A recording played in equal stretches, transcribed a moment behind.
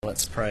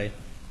Let's pray.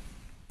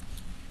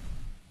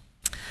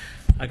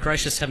 Our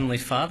gracious Heavenly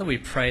Father, we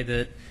pray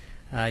that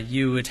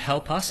you would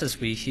help us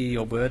as we hear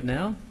your word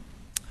now.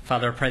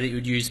 Father, I pray that you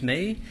would use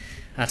me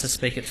to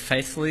speak it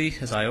faithfully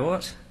as I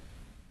ought.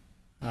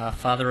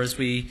 Father, as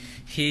we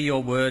hear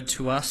your word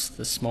to us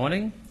this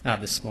evening,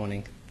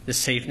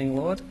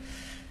 Lord,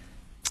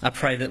 I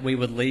pray that we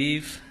would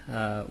leave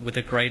with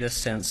a greater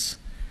sense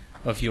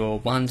of your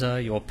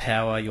wonder, your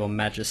power, your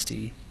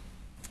majesty.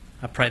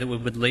 I pray that we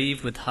would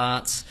leave with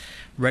hearts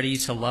ready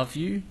to love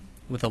you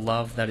with a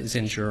love that is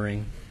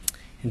enduring.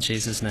 In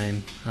Jesus'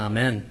 name,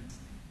 amen.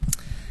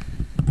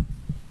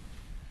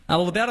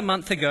 Well, about a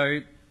month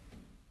ago,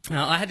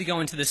 I had to go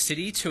into the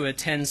city to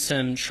attend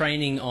some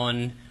training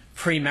on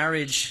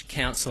pre-marriage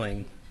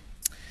counselling.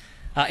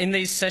 In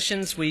these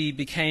sessions, we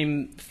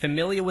became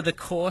familiar with a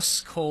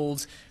course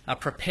called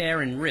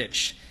Prepare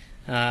Enrich.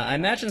 I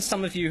imagine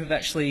some of you have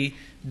actually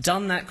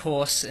done that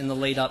course in the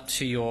lead up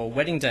to your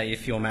wedding day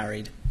if you're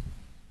married.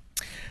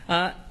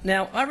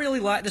 Now, I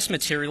really like this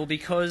material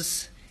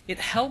because it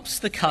helps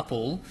the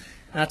couple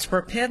to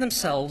prepare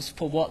themselves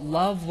for what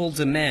love will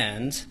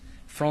demand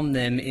from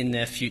them in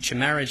their future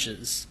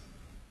marriages.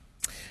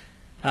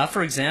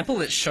 For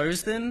example, it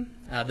shows them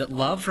that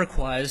love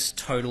requires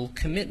total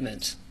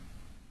commitment.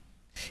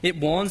 It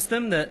warns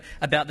them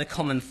about the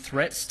common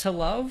threats to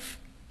love,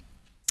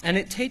 and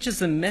it teaches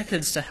them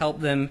methods to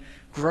help them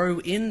grow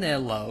in their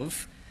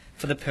love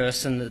for the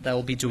person that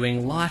they'll be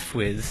doing life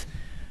with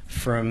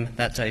from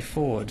that day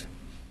forward.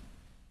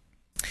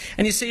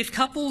 And you see, if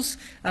couples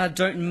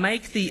don't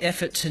make the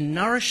effort to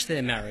nourish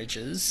their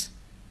marriages,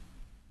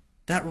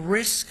 that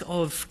risk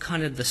of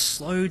kind of the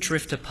slow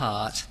drift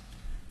apart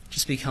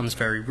just becomes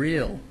very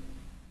real.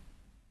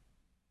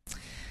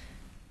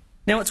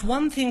 Now, it's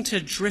one thing to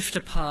drift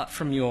apart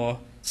from your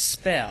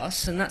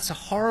spouse, and that's a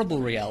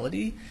horrible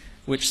reality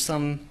which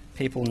some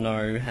people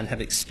know and have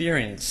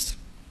experienced.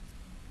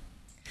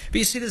 But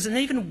you see, there's an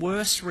even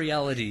worse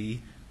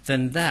reality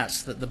than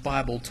that the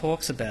Bible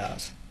talks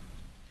about.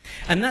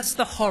 And that's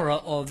the horror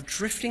of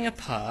drifting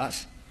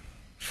apart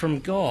from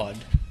God,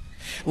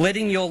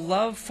 letting your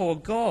love for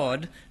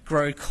God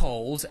grow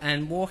cold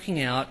and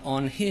walking out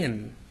on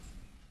Him.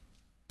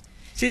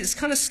 See, it's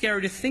kind of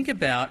scary to think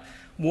about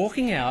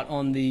walking out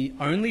on the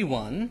only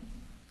one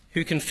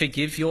who can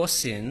forgive your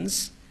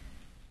sins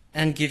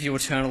and give you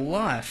eternal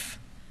life.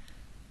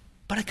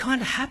 But it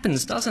kind of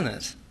happens, doesn't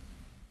it?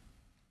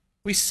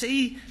 We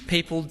see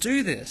people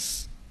do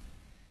this.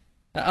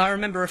 I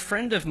remember a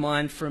friend of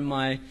mine from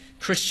my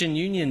Christian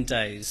Union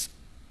days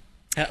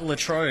at La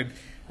Trobe,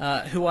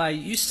 who I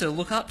used to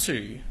look up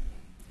to,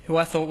 who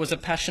I thought was a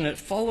passionate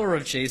follower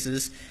of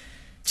Jesus,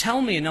 tell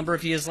me a number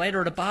of years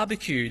later at a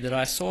barbecue that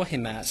I saw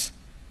him at.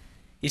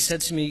 He said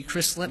to me,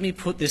 "Chris, let me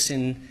put this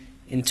in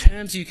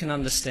terms you can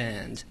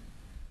understand.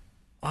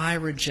 I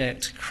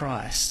reject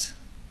Christ."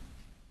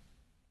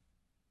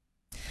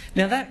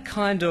 Now that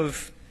kind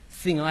of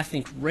thing I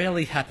think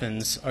rarely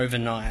happens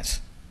overnight.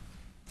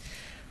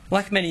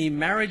 Like many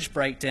marriage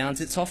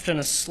breakdowns, it's often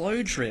a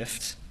slow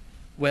drift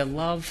where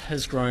love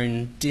has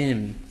grown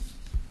dim.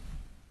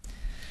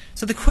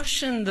 So the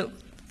question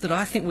that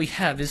I think we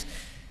have is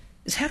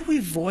how do we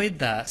avoid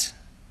that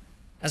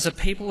as a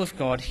people of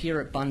God here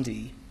at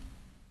Bundy?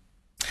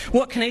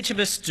 What can each of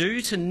us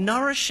do to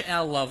nourish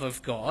our love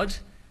of God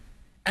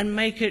and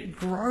make it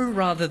grow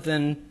rather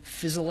than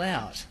fizzle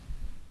out?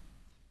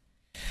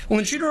 Well,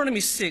 in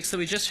Deuteronomy 6 that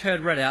we just heard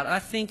read out, I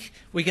think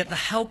we get the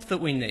help that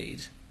we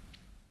need.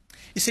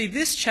 You see,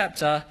 this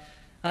chapter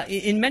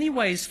in many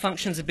ways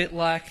functions a bit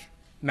like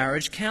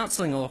marriage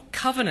counselling or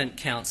covenant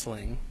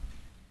counselling.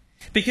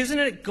 Because in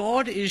it,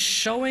 God is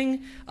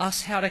showing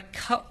us how to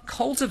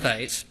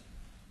cultivate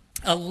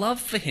a love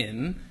for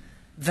Him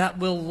that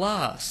will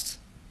last.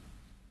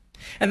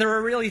 And there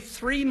are really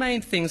three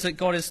main things that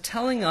God is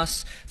telling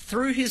us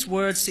through His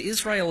words to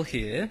Israel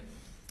here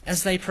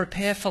as they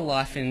prepare for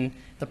life in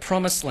the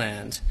Promised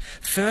Land.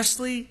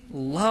 Firstly,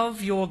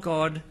 love your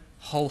God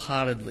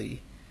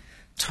wholeheartedly.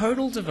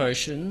 Total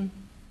devotion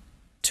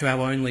to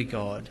our only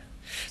God.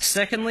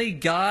 Secondly,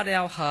 guard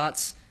our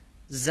hearts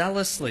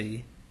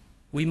zealously.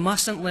 We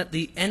mustn't let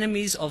the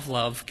enemies of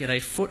love get a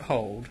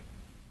foothold.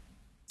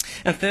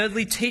 And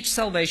thirdly, teach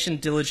salvation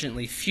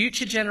diligently.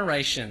 Future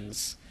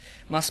generations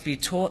must be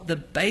taught the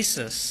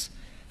basis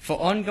for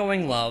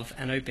ongoing love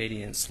and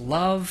obedience.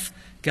 Love,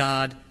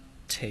 guard,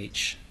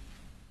 teach.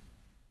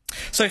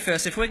 So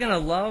first, if we're going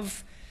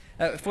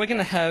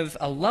to have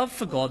a love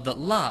for God that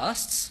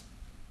lasts,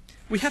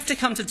 we have to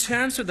come to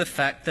terms with the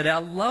fact that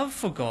our love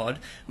for God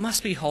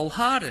must be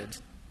wholehearted.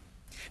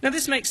 Now,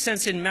 this makes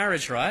sense in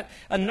marriage, right?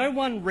 And no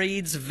one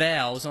reads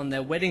vows on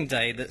their wedding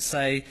day that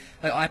say,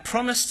 "I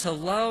promise to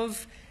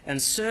love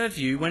and serve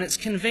you when it's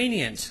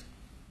convenient,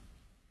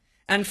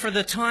 and for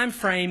the time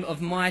frame of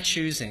my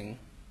choosing."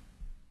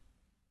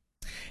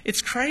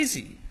 It's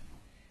crazy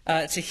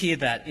to hear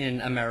that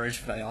in a marriage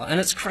vow, and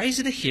it's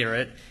crazy to hear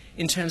it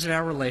in terms of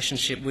our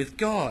relationship with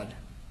God.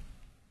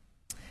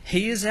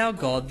 He is our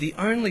God, the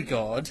only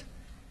God,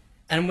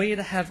 and we are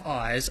to have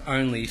eyes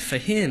only for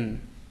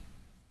Him.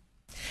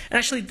 And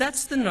actually,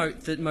 that's the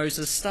note that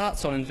Moses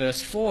starts on in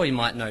verse 4, you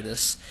might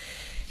notice.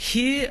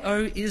 Hear,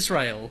 O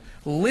Israel,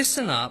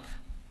 listen up,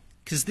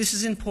 because this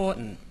is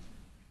important.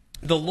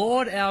 The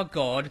Lord our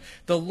God,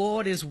 the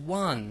Lord is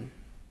one.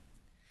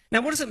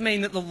 Now, what does it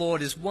mean that the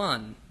Lord is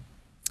one?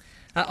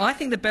 I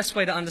think the best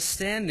way to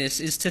understand this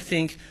is to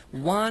think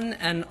one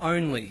and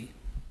only.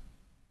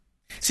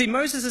 See,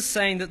 Moses is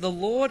saying that the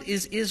Lord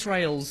is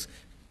Israel's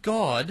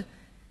God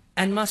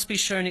and must be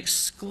shown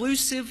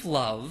exclusive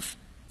love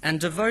and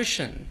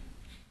devotion.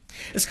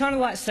 It's kind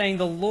of like saying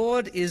the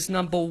Lord is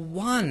number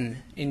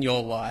one in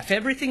your life.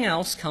 Everything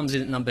else comes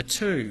in at number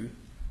two.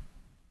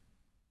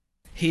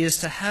 He is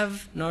to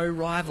have no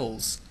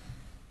rivals.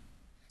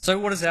 So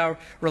what does our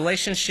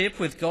relationship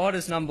with God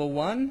as number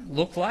one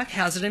look like?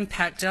 How does it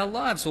impact our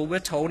lives? Well, we're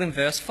told in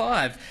verse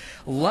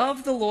 5,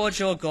 love the Lord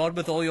your God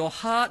with all your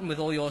heart and with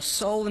all your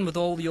soul and with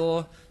all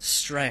your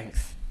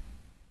strength.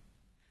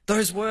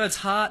 Those words,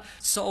 heart,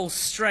 soul,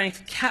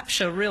 strength,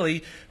 capture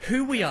really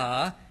who we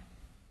are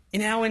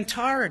in our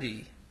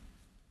entirety.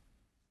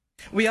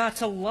 We are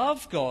to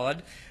love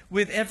God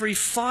with every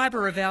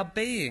fibre of our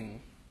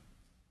being.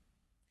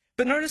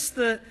 But notice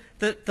that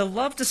the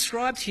love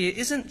described here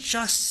isn't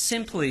just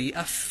simply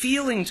a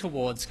feeling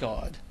towards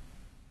God.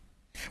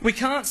 We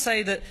can't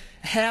say that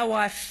how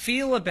I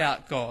feel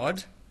about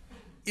God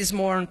is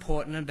more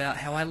important about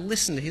how I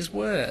listen to his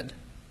word.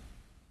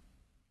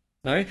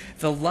 No,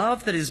 the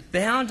love that is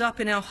bound up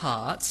in our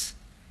hearts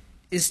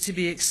is to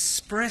be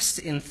expressed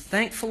in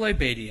thankful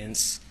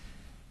obedience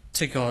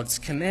to God's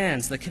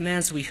commands, the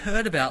commands we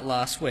heard about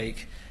last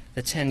week,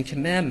 the 10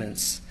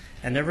 Commandments,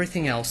 and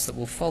everything else that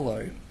will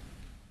follow.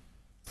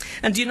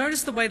 And do you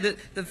notice the way that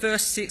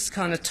verse 6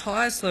 kind of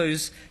ties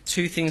those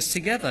two things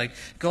together?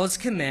 God's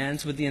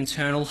commands with the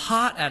internal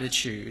heart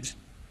attitude.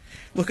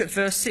 Look at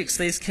verse 6.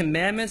 These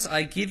commandments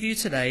I give you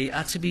today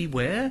are to be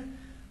where?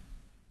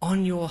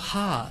 On your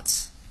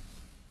hearts.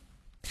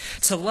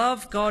 To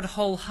love God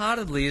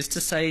wholeheartedly is to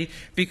say,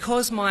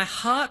 because my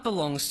heart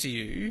belongs to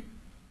you,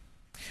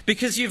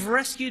 because you've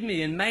rescued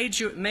me and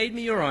made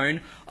me your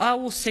own, I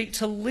will seek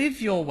to live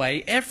your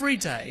way every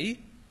day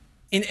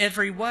in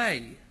every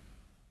way.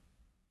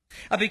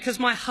 Because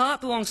my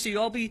heart belongs to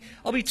you, I'll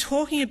be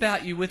talking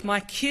about you with my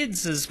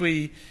kids as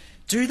we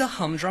do the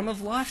humdrum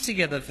of life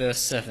together, verse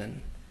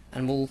 7.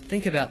 And we'll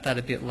think about that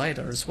a bit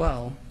later as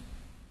well.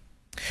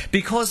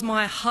 Because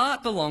my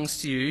heart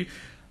belongs to you,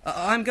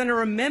 I'm going to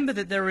remember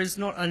that there is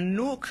not a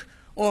nook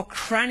or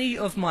cranny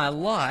of my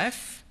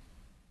life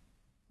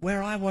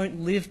where I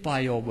won't live by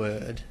your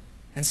word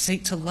and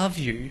seek to love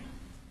you.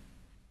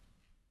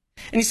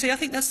 And you see, I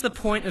think that's the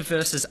point of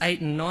verses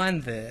 8 and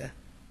 9 there,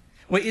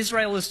 where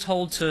Israel is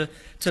told to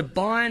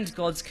bind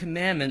God's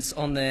commandments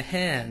on their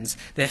hands,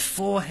 their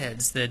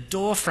foreheads, their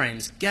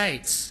doorframes,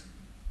 gates.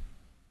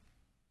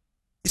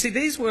 You see,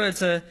 these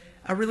words are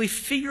really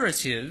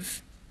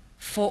figurative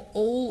for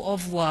all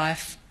of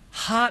life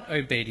heart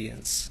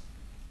obedience.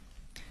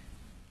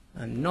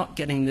 I'm not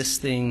getting this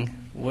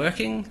thing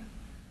working.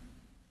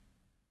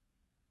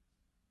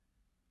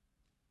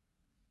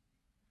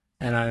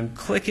 And I'm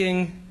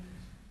clicking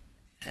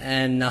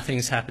and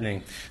nothing's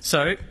happening.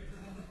 So,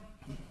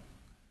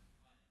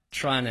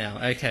 try now.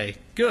 Okay,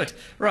 good.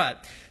 Right.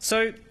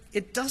 So,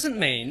 it doesn't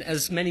mean,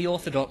 as many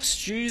Orthodox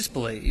Jews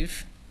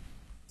believe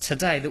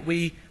today, that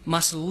we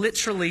must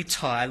literally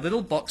tie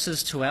little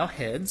boxes to our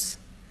heads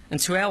and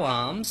to our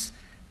arms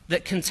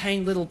that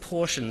contain little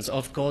portions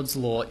of God's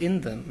law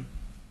in them.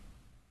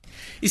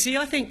 You see,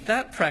 I think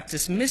that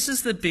practice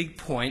misses the big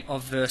point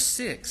of verse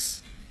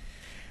 6,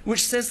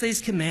 which says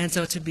these commands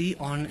are to be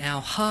on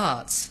our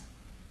hearts.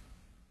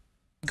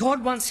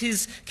 God wants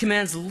his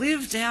commands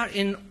lived out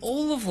in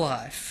all of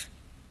life,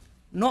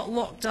 not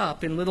locked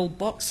up in little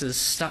boxes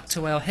stuck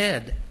to our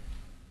head.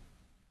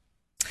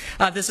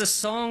 There's a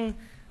song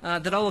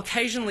that I'll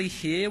occasionally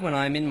hear when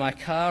I'm in my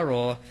car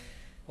or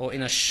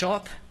in a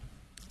shop.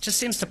 It just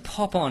seems to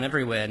pop on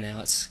everywhere now.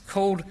 It's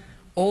called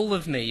All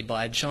of Me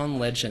by John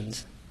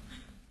Legend.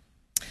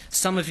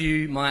 Some of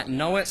you might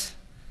know it.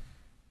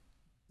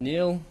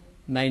 Neil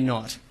may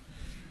not.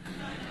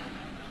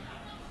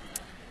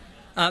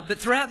 But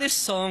throughout this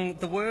song,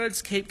 the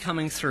words keep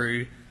coming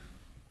through.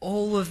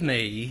 All of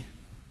me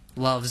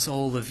loves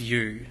all of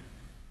you.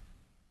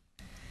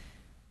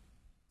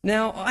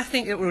 Now, I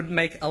think it would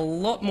make a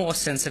lot more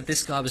sense if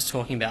this guy was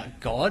talking about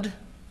God,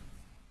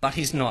 but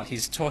he's not.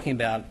 He's talking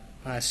about,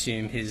 I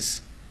assume,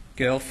 his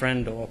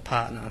girlfriend or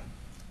partner.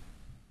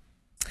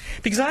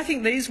 Because I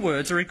think these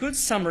words are a good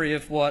summary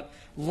of what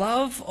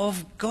love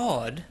of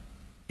God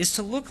is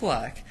to look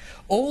like.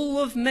 All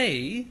of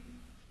me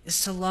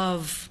is to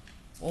love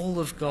all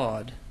of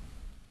God.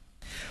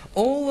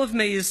 All of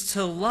me is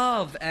to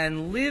love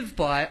and live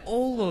by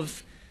all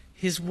of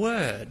his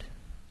word.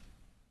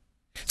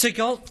 To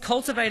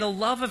cultivate a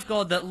love of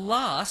God that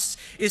lasts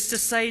is to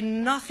say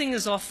nothing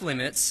is off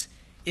limits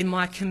in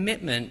my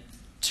commitment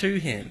to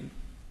him.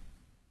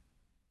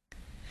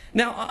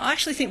 Now, I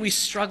actually think we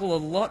struggle a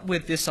lot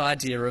with this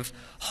idea of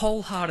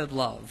wholehearted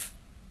love.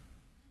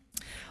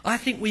 I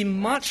think we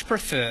much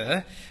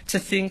prefer to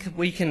think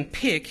we can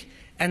pick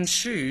and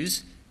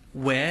choose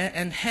where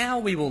and how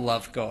we will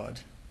love God.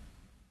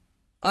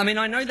 I mean,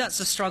 I know that's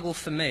a struggle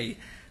for me.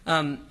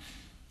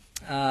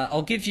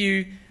 I'll give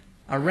you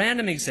a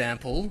random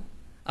example,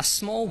 a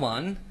small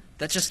one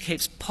that just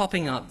keeps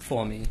popping up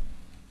for me.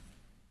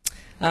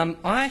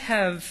 I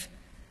have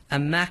a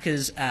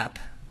Macca's app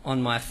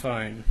on my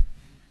phone.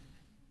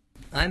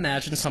 I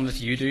imagine some of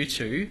you do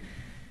too.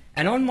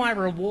 And on my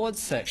rewards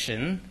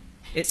section,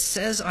 it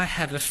says I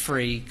have a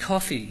free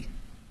coffee.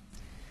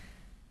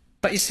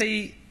 But you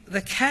see,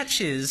 the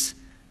catch is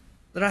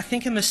that I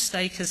think a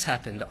mistake has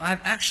happened.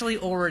 I've actually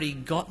already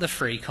got the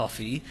free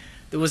coffee.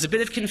 There was a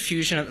bit of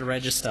confusion at the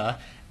register,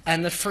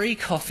 and the free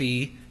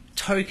coffee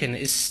token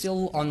is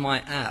still on my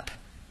app.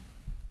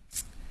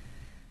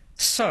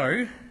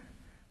 So,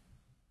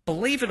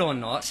 believe it or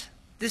not,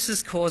 this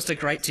has caused a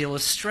great deal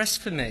of stress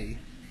for me.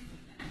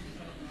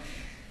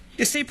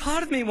 You see,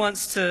 part of me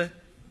wants to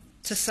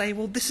say,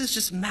 well, this is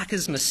just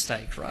Macca's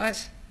mistake,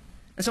 right?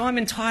 And so I'm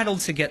entitled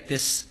to get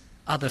this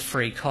other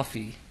free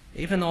coffee,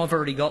 even though I've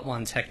already got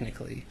one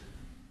technically.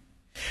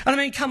 And I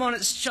mean, come on,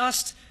 it's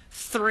just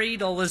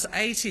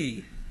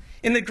 $3.80.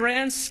 In the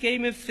grand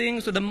scheme of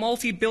things, with a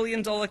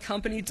multi-billion-dollar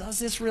company, does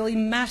this really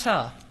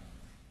matter?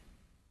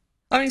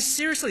 I mean,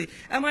 seriously,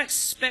 am I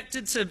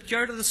expected to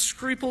go to the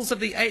scruples of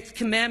the 8th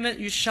commandment,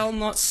 you shall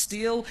not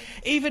steal,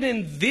 even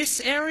in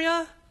this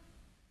area?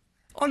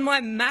 On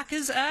my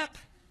Macca's app?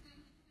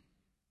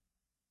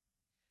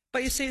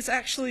 But you see, it's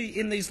actually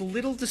in these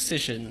little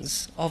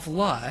decisions of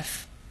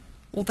life,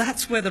 well,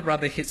 that's where the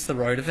rubber hits the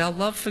road of our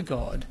love for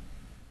God.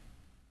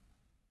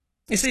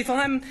 You see, if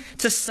I'm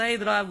to say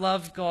that I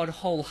love God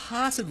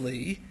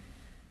wholeheartedly,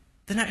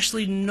 then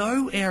actually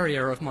no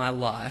area of my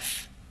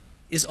life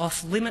is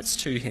off limits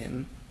to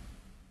him.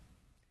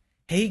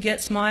 He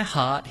gets my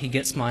heart, he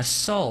gets my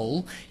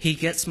soul, he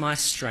gets my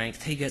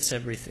strength, he gets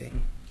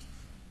everything.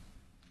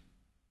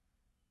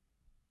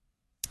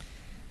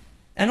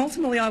 And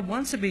ultimately, I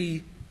want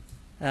to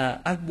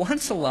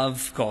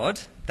love God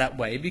that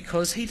way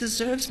because he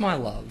deserves my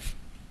love.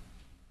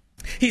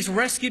 He's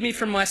rescued me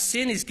from my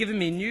sin. He's given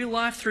me new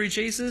life through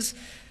Jesus.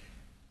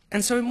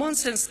 And so in one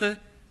sense, the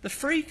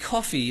free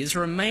coffee is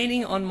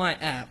remaining on my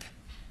app,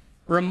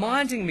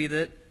 reminding me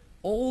that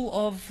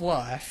all of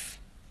life,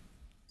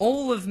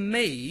 all of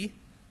me,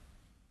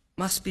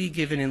 must be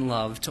given in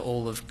love to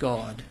all of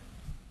God.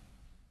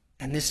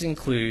 And this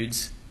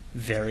includes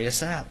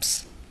various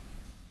apps.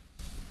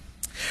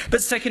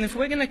 But second, if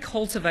we're going to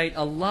cultivate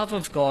a love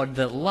of God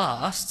that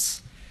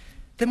lasts,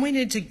 then we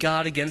need to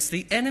guard against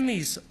the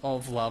enemies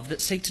of love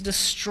that seek to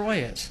destroy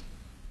it.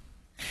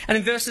 And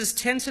in verses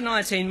 10 to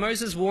 19,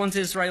 Moses warns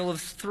Israel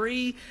of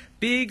three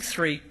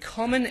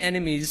common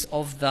enemies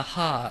of the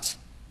heart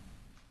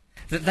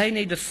that they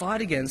need to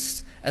fight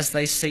against as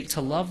they seek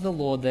to love the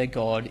Lord their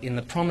God in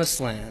the promised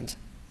land.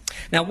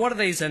 Now, what are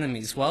these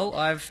enemies? Well,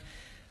 I've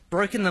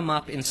broken them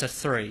up into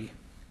three: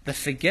 the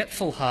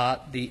forgetful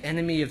heart, the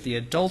enemy of the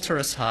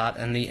adulterous heart,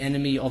 and the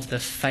enemy of the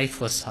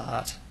faithless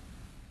heart.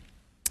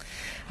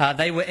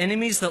 They were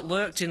enemies that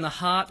lurked in the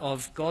heart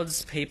of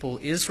God's people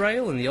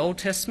Israel in the Old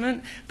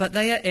Testament, but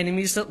they are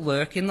enemies that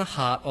lurk in the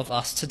heart of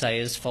us today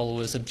as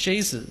followers of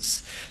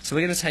Jesus. So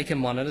we're going to take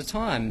them one at a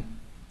time.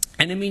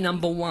 Enemy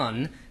number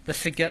one, the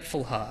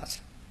forgetful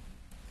heart.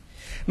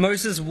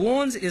 Moses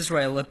warns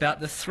Israel about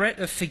the threat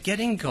of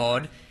forgetting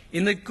God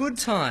in the good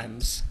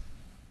times.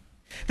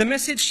 The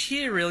message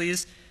here really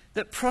is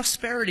that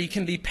prosperity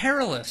can be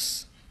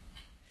perilous.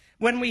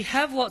 When we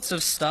have lots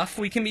of stuff,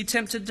 we can be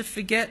tempted to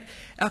forget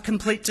our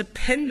complete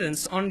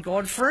dependence on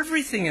God for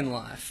everything in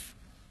life.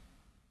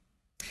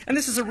 And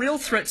this is a real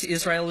threat to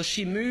Israel as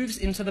she moves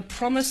into the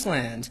promised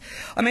land.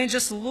 I mean,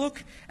 just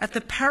look at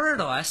the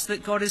paradise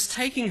that God is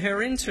taking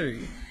her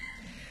into.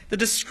 The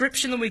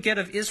description that we get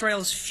of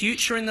Israel's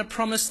future in the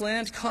promised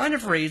land kind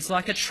of reads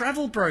like a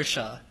travel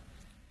brochure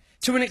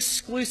to an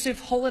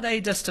exclusive holiday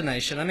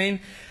destination. I mean,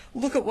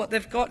 look at what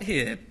they've got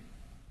here.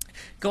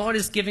 God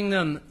is giving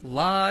them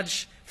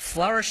large,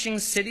 flourishing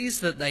cities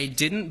that they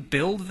didn't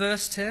build,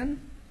 verse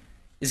 10.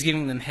 He's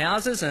giving them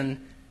houses, and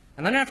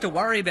they don't have to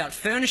worry about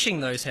furnishing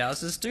those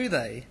houses, do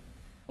they?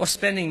 Or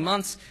spending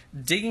months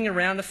digging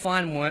around to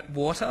find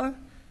water.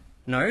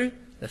 No,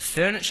 the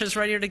furniture's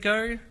ready to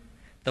go.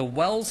 The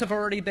wells have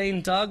already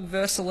been dug,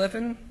 verse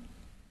 11.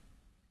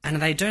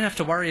 And they don't have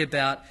to worry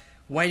about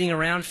waiting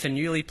around for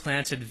newly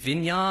planted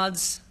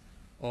vineyards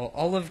or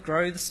olive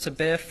groves to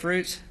bear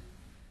fruit.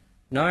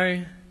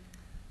 No,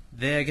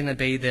 they're going to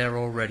be there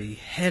already,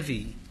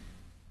 heavy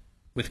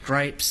with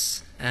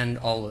grapes and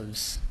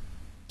olives,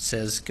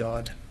 says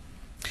God.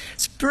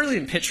 It's a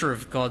brilliant picture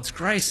of God's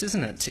grace,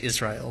 isn't it, to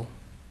Israel?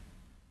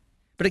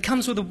 But it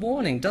comes with a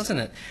warning, doesn't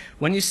it?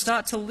 When you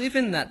start to live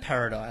in that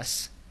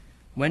paradise,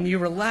 when you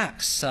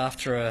relax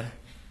after a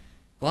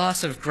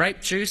glass of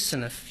grape juice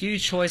and a few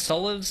choice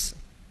olives,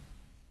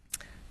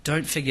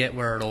 don't forget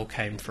where it all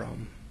came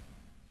from.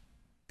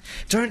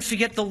 Don't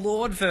forget the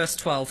Lord, verse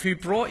 12, who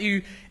brought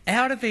you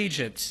out of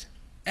Egypt,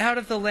 out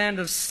of the land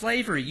of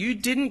slavery. You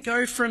didn't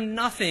go from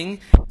nothing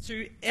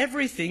to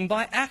everything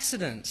by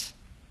accident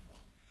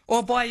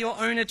or by your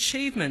own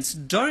achievements.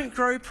 Don't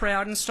grow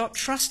proud and stop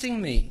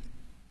trusting me.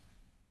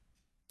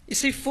 You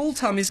see, full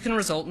tummies can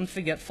result in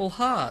forgetful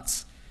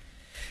hearts.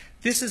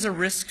 This is a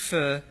risk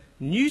for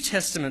New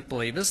Testament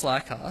believers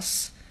like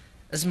us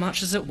as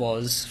much as it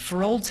was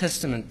for Old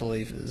Testament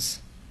believers.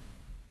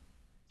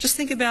 Just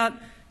think about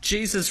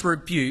Jesus'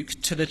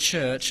 rebuke to the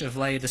church of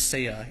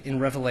Laodicea in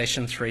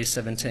Revelation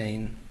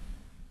 3:17.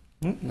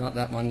 Not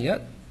that one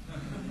yet.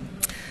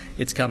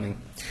 It's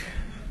coming.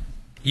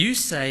 You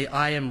say,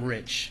 I am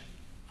rich.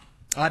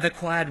 I've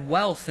acquired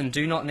wealth and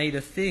do not need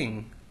a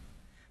thing.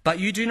 But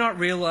you do not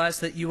realize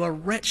that you are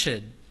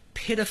wretched,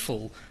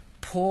 pitiful,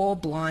 poor,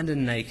 blind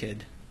and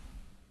naked.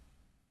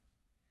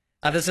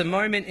 There's a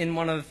moment in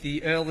one of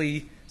the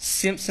early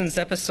Simpsons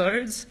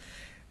episodes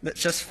that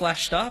just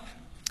flashed up.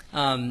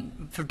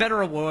 For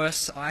better or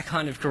worse, I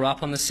kind of grew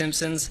up on The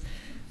Simpsons.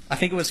 I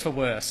think it was for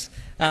worse.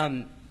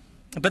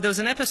 But there was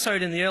an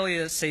episode in the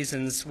earlier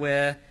seasons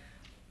where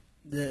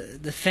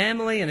the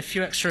family and a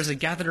few extras are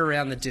gathered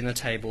around the dinner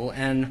table,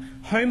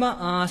 and Homer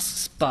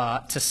asks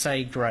Bart to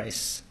say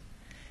grace.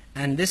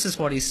 And this is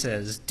what he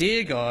says: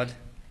 Dear God,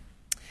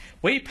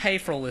 we pay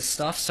for all this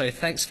stuff, so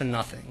thanks for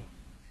nothing.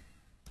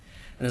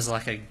 And there's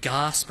like a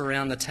gasp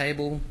around the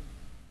table.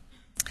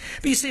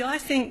 But you see, I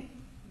think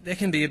there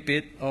can be a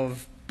bit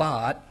of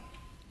Bart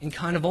in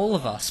kind of all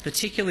of us,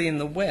 particularly in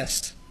the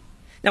West.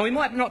 Now, we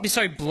might not be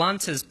so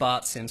blunt as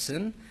Bart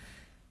Simpson,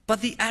 but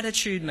the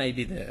attitude may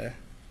be there.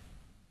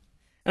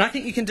 And I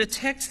think you can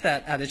detect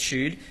that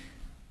attitude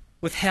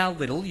with how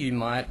little you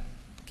might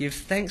give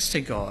thanks to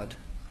God.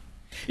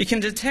 You can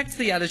detect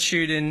the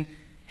attitude in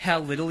how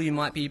little you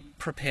might be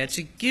prepared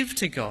to give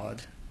to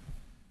God.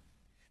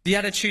 The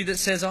attitude that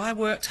says, I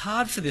worked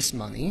hard for this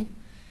money.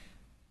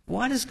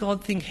 Why does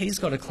God think he's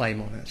got a claim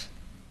on it?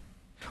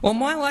 Well,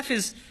 my life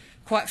is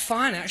quite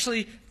fine,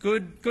 actually.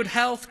 Good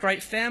health,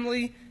 great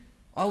family.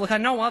 Oh, look, I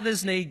know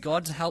others need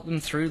God to help them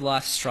through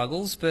life's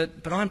struggles, but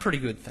I'm pretty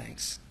good,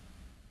 thanks.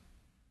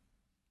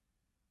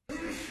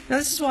 Now,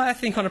 this is why I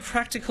think on a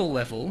practical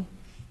level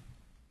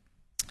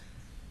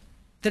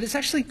that it's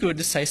actually good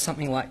to say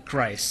something like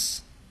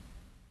grace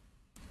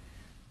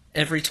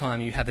every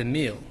time you have a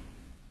meal.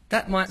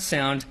 That might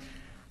sound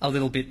a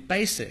little bit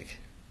basic,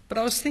 but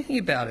I was thinking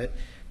about it.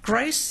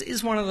 Grace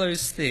is one of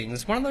those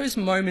things, one of those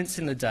moments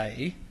in the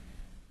day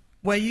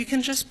where you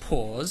can just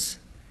pause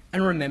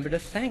and remember to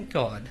thank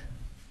God,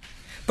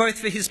 both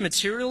for his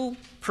material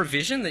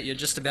provision that you're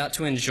just about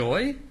to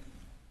enjoy,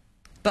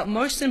 but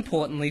most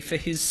importantly for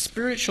his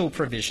spiritual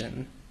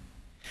provision,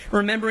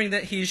 remembering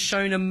that he has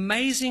shown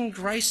amazing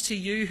grace to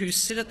you who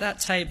sit at that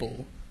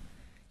table,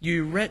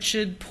 you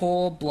wretched,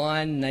 poor,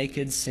 blind,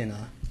 naked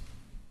sinner.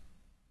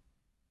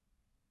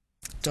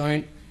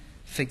 Don't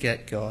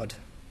forget God.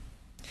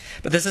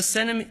 But there's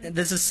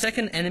a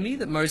second enemy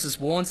that Moses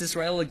warns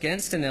Israel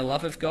against in their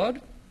love of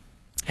God.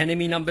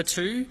 Enemy number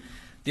 2,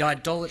 the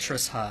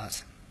idolatrous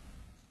heart.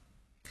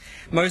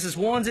 Moses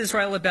warns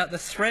Israel about the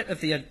threat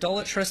of the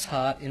idolatrous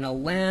heart in a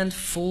land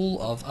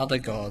full of other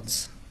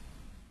gods.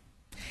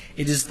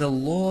 It is the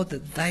Lord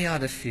that they are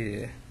to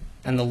fear,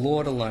 and the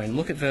Lord alone.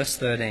 Look at verse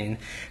 13.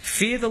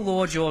 Fear the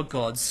Lord your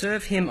God,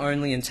 serve him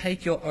only, and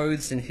take your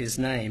oaths in his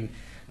name.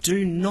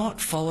 Do not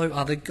follow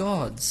other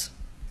gods,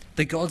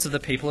 the gods of the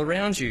people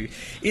around you.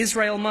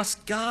 Israel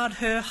must guard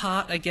her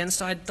heart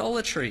against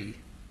idolatry.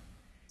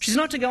 She's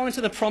not to go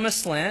into the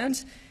promised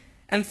land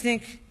and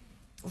think,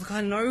 look,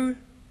 I know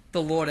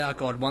the Lord our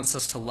God wants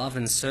us to love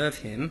and serve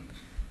him,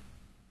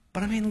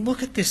 but I mean,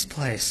 look at this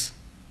place.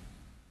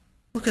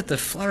 Look at the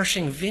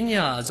flourishing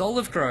vineyards,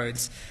 olive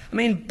groves. I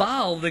mean,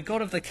 Baal, the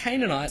god of the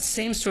Canaanites,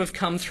 seems to have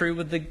come through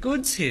with the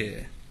goods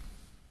here.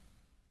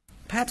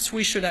 Perhaps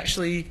we should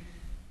actually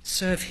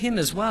serve him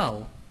as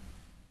well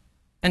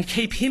and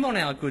keep him on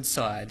our good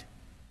side,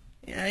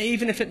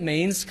 even if it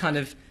means kind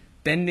of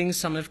bending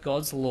some of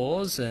God's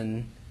laws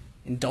and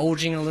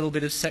indulging a little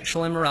bit of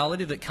sexual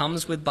immorality that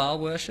comes with Baal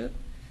worship.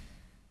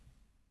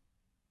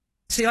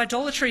 See,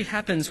 idolatry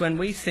happens when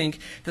we think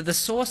that the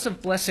source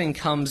of blessing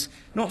comes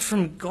not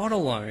from God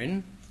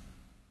alone,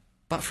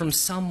 but from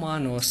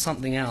someone or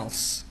something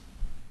else.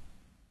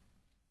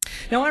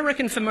 Now, I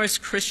reckon for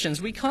most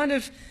Christians, we kind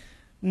of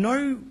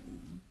know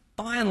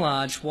by and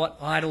large what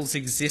idols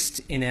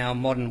exist in our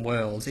modern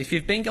world. If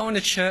you've been going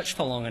to church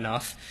for long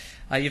enough,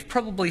 you've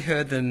probably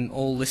heard them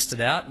all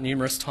listed out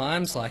numerous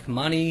times, like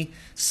money,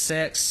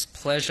 sex,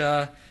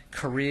 pleasure,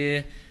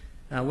 career.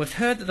 We've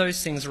heard that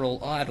those things are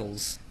all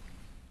idols.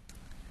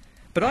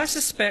 But I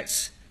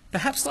suspect,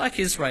 perhaps like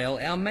Israel,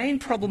 our main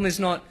problem is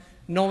not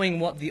knowing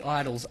what the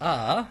idols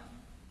are,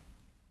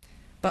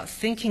 but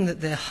thinking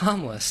that they're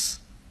harmless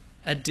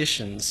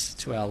additions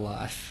to our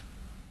life.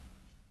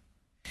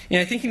 You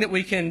know, thinking that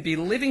we can be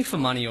living for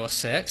money or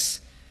sex,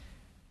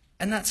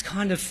 and that's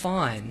kind of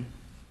fine.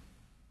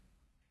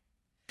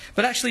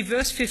 But actually,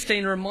 verse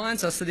 15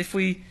 reminds us that if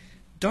we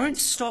don't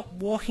stop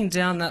walking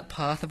down that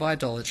path of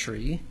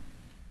idolatry,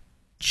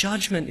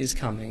 judgment is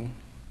coming.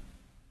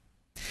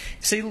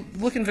 See,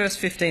 look in verse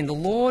 15. The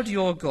Lord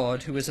your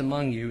God who is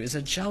among you is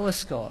a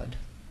jealous God,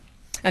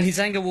 and his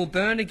anger will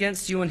burn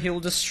against you and he will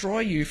destroy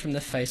you from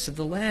the face of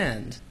the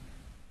land.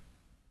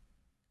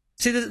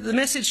 See, the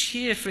message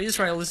here for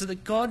Israel is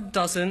that God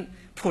doesn't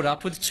put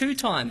up with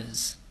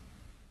two-timers.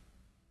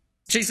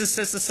 Jesus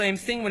says the same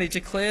thing when he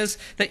declares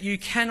that you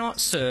cannot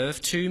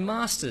serve two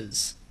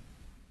masters.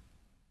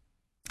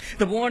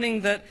 The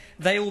warning that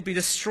they will be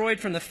destroyed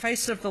from the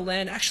face of the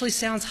land actually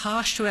sounds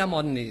harsh to our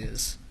modern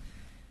ears.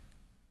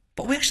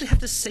 But we actually have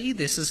to see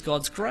this as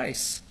God's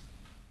grace.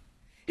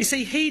 You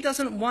see, he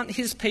doesn't want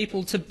his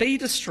people to be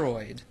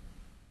destroyed.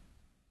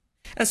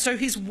 And so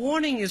he's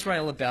warning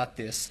Israel about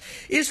this.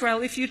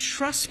 Israel, if you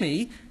trust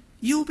me,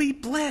 you'll be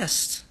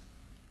blessed.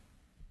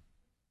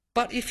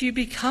 But if you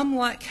become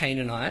like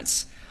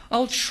Canaanites,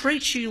 I'll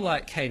treat you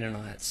like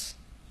Canaanites.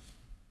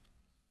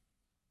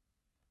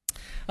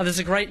 There's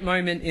a great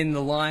moment in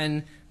the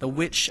line, The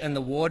Witch and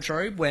the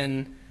Wardrobe,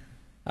 when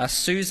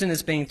Susan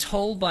is being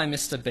told by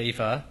Mr.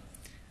 Beaver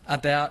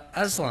about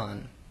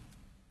Aslan,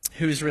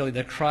 who is really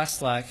the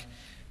Christ-like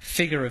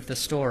figure of the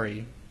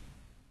story.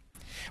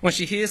 When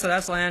she hears that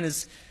Aslan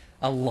is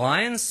a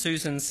lion,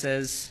 Susan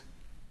says,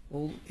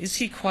 well, is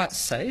he quite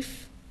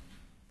safe?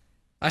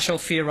 I shall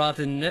feel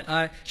rather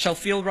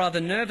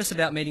nervous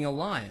about meeting a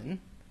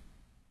lion.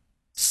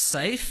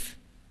 Safe?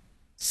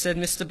 Said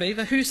Mr.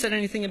 Beaver. Who said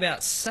anything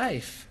about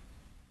safe?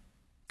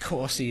 Of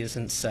course he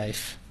isn't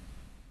safe.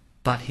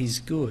 But he's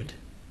good.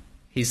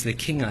 He's the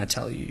king, I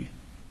tell you.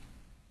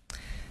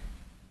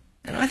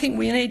 And I think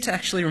we need to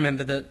actually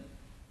remember that,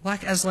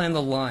 like Aslan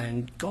the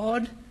lion,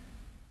 God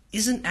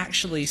isn't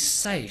actually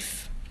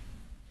safe.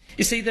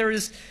 You see, there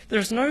is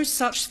no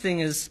such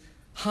thing as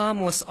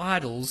harmless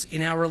idols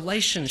in our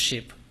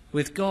relationship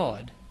with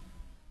God.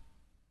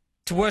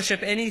 To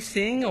worship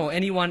anything or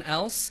anyone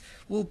else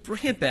will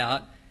bring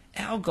about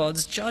our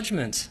God's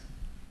judgment.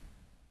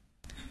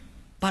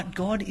 But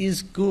God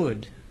is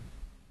good.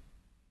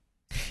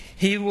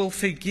 He will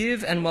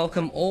forgive and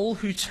welcome all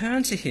who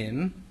turn to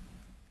him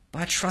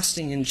by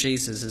trusting in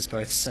Jesus as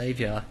both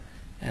Saviour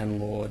and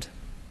Lord.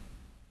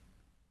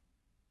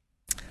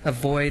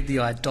 Avoid the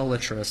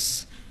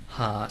idolatrous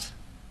heart.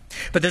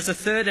 But there's a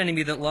third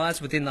enemy that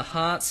lies within the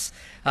hearts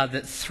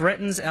that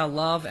threatens our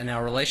love and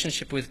our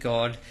relationship with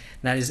God.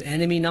 And that is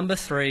enemy number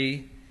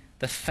 3,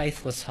 the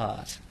faithless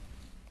heart.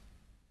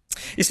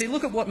 You see,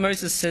 look at what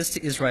Moses says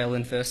to Israel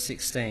in verse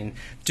 16.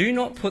 Do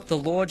not put the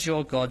Lord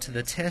your God to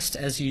the test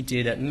as you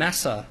did at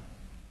Massah.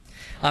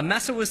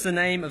 Massah was the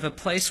name of a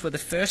place where the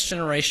first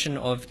generation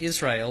of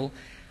Israel,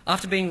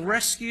 after being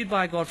rescued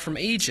by God from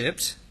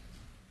Egypt,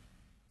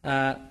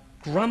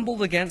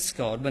 grumbled against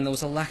God when there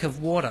was a lack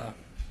of water.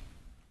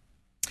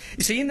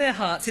 You see, in their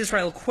hearts,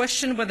 Israel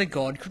questioned whether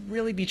God could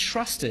really be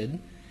trusted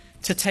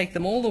to take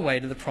them all the way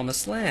to the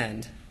promised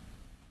land.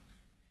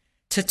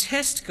 To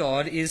test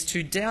God is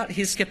to doubt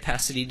his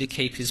capacity to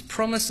keep his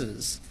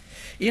promises.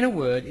 In a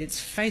word, it's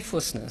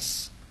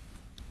faithlessness.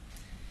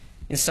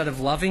 Instead of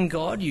loving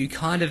God, you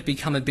kind of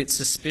become a bit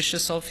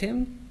suspicious of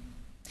him.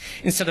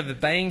 Instead of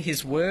obeying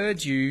his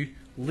word, you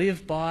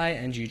live by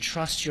and you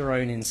trust your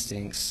own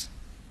instincts.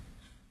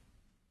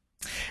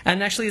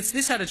 And actually, it's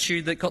this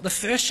attitude that got the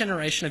first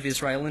generation of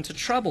Israel into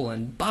trouble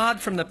and barred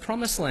from the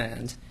promised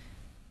land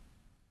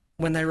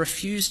when they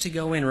refused to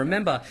go in.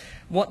 Remember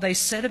what they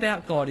said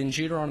about God in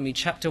Deuteronomy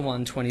chapter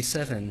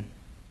 1:27.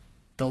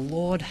 The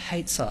Lord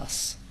hates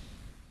us.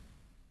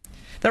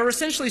 They were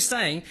essentially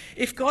saying,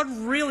 if God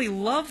really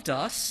loved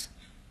us,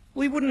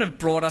 we wouldn't have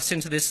brought us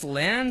into this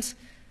land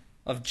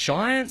of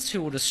giants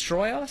who will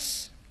destroy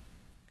us.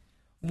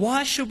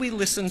 Why should we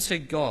listen to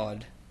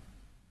God?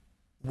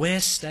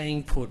 We're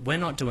staying put. We're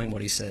not doing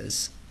what he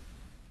says.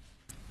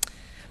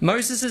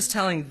 Moses is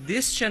telling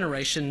this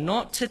generation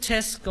not to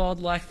test God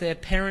like their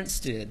parents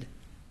did.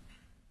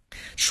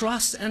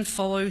 Trust and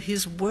follow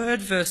his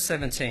word, verse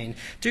 17.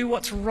 Do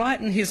what's right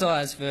in his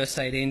eyes, verse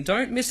 18.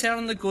 Don't miss out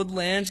on the good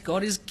land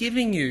God is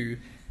giving you.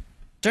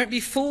 Don't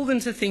be fooled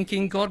into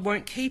thinking God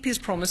won't keep his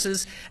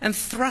promises and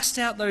thrust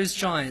out those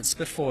giants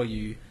before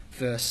you,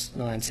 verse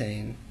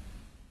 19.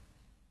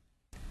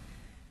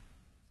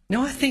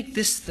 Now, I think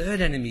this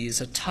third enemy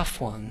is a tough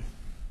one,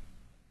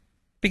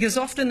 because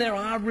often there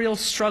are real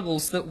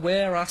struggles that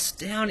wear us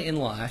down in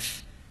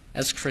life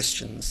as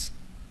Christians.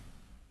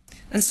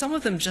 And some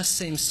of them just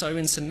seem so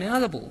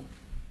insurmountable,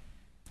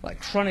 like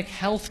chronic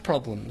health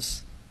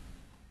problems,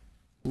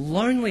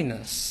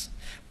 loneliness,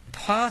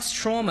 past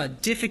trauma,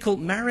 difficult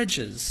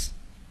marriages.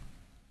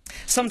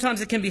 Sometimes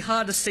it can be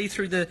hard to see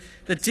through the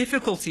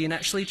difficulty and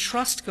actually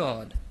trust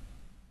God.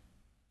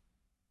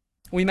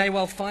 We may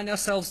well find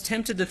ourselves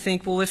tempted to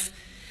think, well,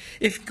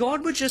 if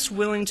God were just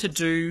willing to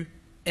do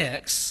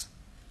X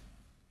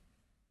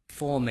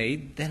for me,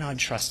 then I'd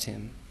trust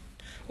him.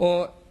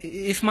 Or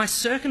if my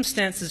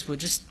circumstances were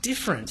just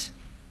different,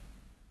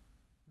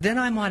 then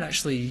I might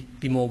actually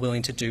be more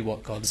willing to do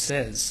what God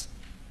says.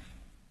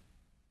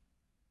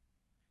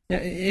 Now,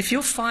 if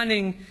you're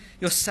finding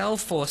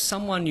yourself or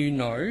someone you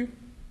know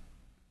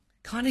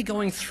kind of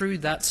going through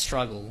that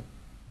struggle,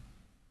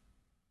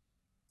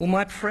 Well,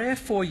 my prayer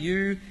for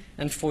you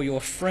and for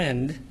your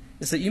friend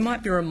is that you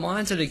might be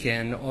reminded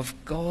again of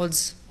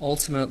God's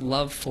ultimate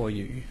love for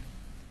you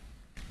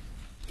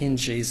in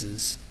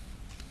Jesus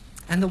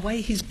and the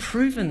way he's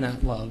proven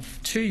that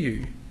love to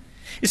you.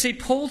 You see,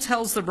 Paul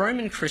tells the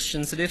Roman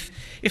Christians that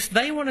if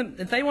they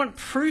want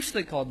proof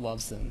that God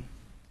loves them,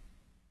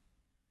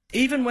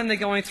 even when they're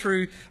going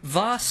through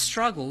vast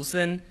struggles,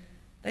 then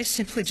they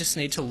simply just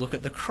need to look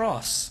at the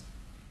cross.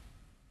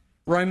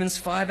 Romans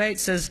 5:8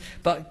 says,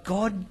 "But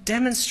God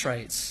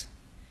demonstrates,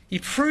 he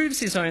proves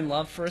his own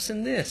love for us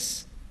in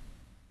this: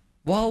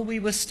 while we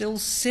were still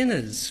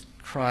sinners,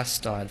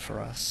 Christ died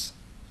for us."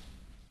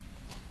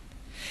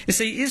 You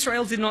see,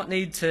 Israel did not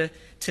need to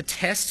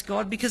test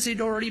God because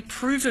he'd already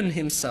proven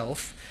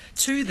himself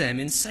to them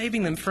in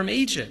saving them from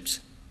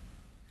Egypt.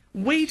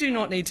 We do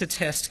not need to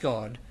test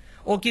God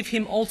or give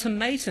him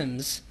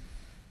ultimatums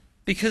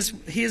because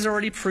he has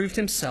already proved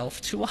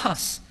himself to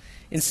us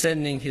in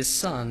sending his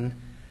Son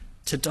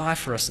to die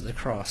for us at the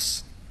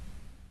cross.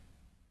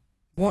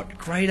 What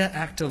greater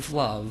act of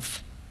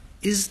love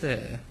is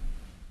there?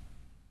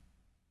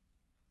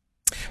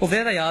 Well,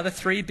 there they are, the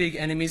three big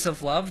enemies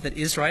of love that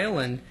Israel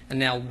and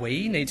now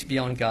we need to be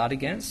on guard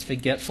against: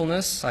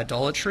 forgetfulness,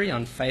 idolatry,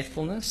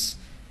 unfaithfulness.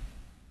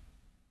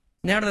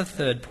 Now to the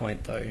third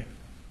point, though.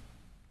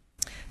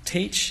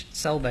 Teach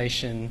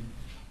salvation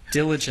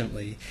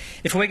diligently.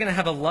 If we're going to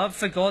have a love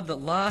for God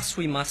that lasts,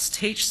 we must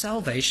teach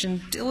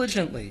salvation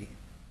diligently.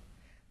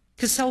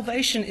 Because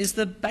salvation is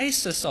the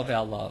basis of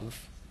our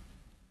love.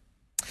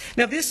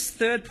 Now, this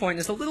third point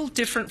is a little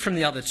different from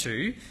the other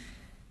two,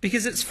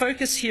 because its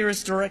focus here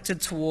is directed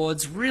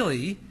towards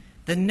really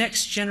the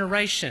next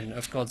generation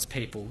of God's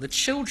people, the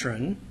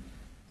children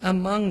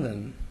among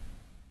them.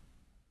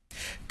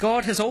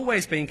 God has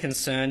always been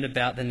concerned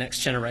about the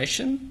next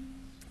generation,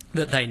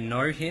 that they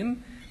know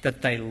him,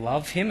 that they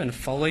love him and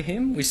follow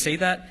him. We see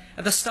that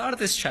at the start of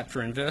this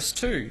chapter in verse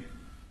 2.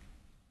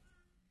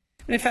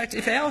 And in fact,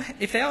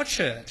 if our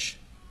church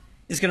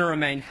is going to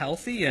remain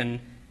healthy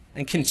and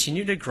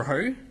continue to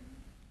grow,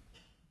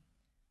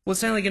 well,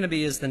 it's only going to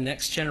be as the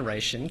next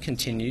generation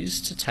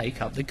continues to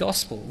take up the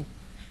gospel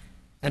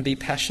and be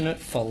passionate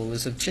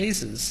followers of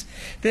Jesus.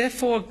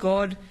 Therefore,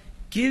 God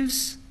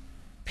gives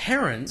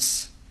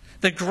parents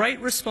the great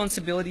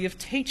responsibility of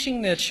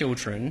teaching their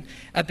children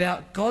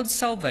about God's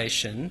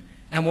salvation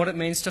and what it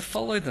means to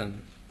follow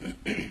them.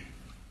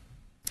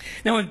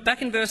 Now,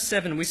 back in verse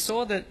 7, we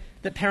saw that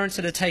parents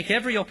are to take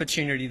every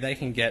opportunity they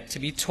can get to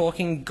be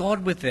talking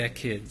God with their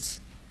kids.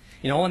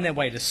 You know, on their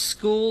way to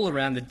school,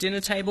 around the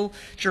dinner table,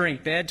 during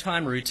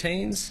bedtime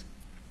routines.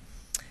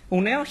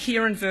 Well, now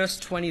here in verse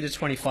 20 to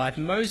 25,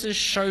 Moses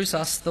shows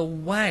us the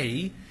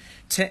way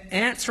to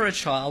answer a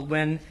child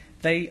when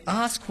they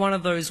ask one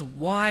of those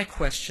why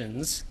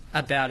questions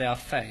about our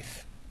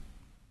faith.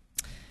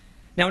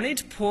 Now, I need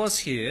to pause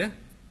here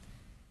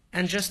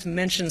and just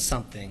mention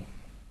something.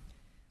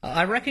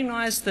 I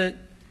recognise that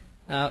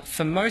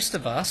for most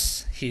of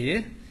us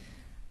here,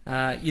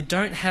 you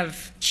don't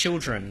have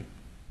children.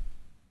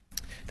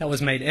 That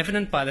was made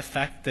evident by the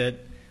fact that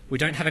we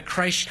don't have a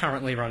creche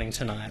currently running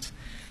tonight.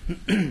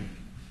 And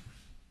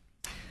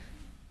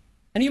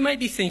you may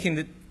be thinking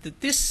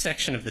that this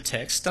section of the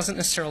text doesn't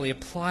necessarily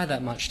apply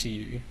that much to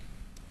you.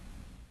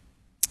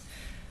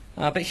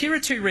 But here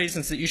are two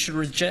reasons that you should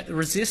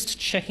resist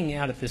checking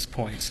out at this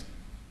point.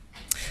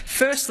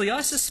 Firstly,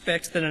 I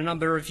suspect that a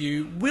number of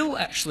you will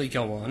actually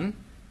go on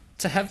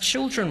to have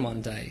children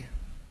one day.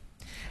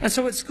 And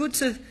so it's good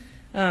to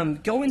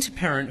go into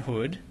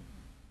parenthood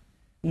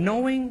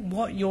knowing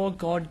what your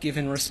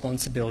God-given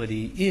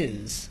responsibility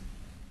is.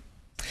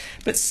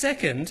 But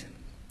second,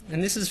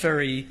 and this is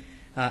very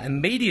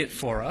immediate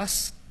for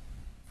us,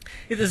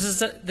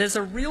 there's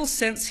a real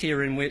sense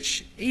here in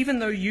which, even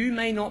though you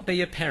may not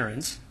be a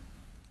parent,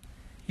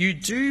 you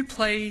do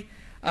play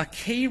a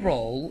key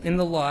role in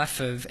the life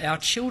of our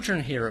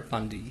children here at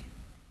Bundy.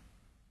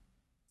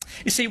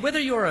 You see, whether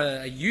you're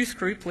a youth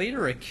group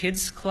leader, a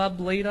kids club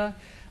leader,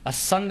 a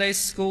Sunday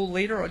school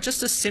leader, or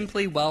just a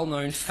simply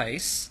well-known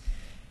face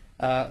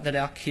that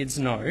our kids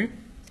know,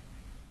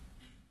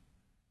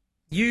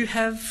 you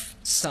have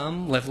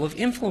some level of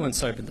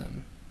influence over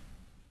them.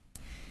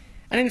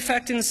 And in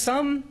fact, in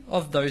some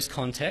of those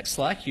contexts,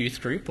 like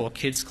youth group or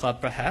kids club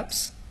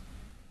perhaps,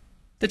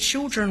 the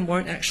children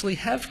won't actually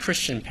have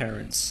Christian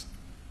parents.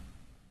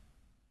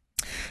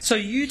 So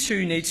you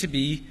too need to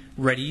be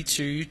ready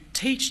to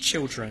teach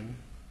children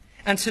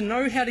and to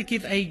know how to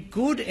give a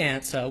good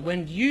answer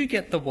when you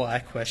get the why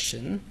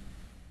question,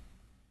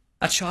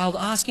 a child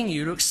asking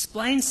you to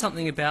explain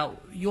something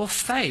about your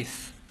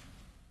faith.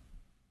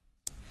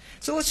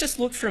 So let's just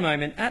look for a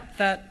moment at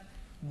that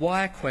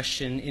why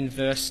question in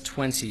verse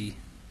 20.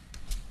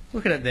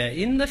 Look at it there.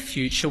 In the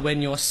future,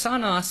 when your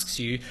son asks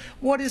you,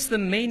 what is the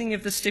meaning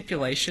of the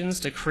stipulations,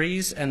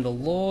 decrees, and the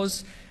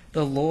laws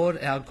the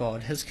Lord our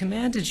God has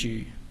commanded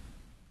you?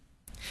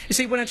 You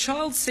see, when a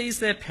child sees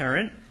their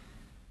parent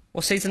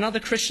or sees another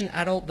Christian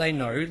adult they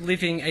know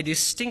living a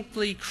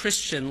distinctly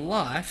Christian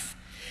life,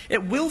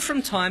 it will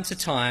from time to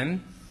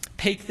time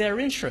pique their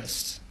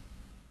interest.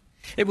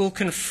 It will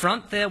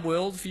confront their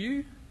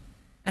worldview,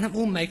 and it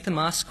will make them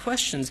ask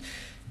questions.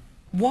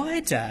 Why,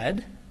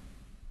 Dad,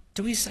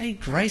 do we say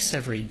grace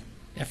every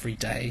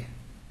day?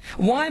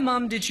 Why,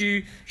 Mum, did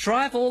you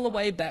drive all the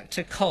way back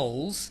to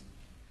Coles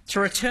to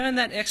return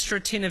that extra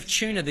tin of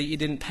tuna that you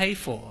didn't pay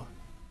for?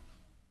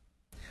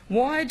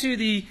 Why do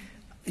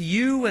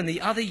you and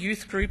the other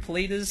youth group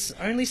leaders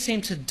only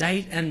seem to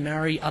date and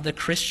marry other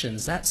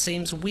Christians? That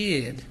seems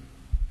weird.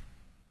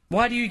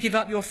 Why do you give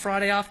up your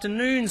Friday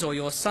afternoons or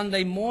your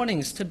Sunday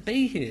mornings to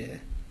be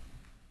here?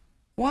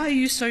 Why are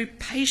you so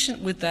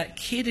patient with that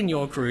kid in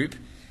your group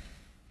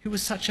who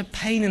was such a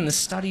pain in the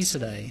study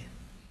today?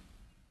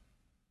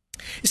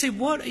 You see,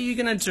 what are you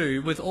going to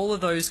do with all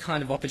of those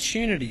kind of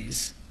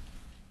opportunities?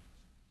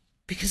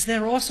 Because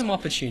they're awesome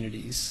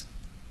opportunities.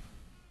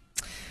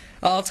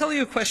 I'll tell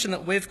you a question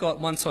that we've got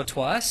once or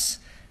twice,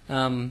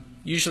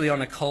 usually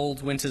on a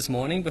cold winter's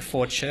morning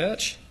before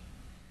church,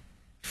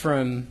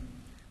 from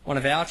one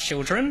of our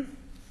children.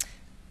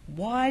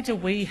 Why do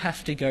we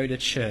have to go to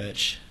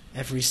church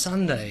every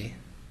Sunday?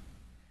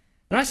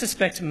 And I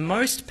suspect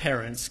most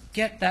parents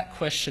get that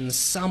question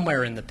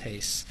somewhere in the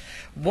piece.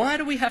 Why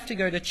do we have to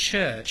go to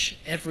church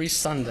every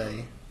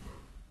Sunday?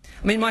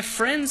 I mean, my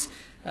friends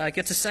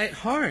get to stay at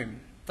home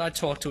that I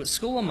talk to at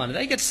school on Monday.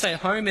 They get to stay at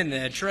home in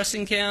their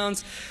dressing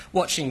gowns,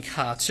 watching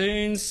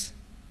cartoons.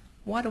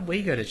 Why do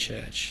we go to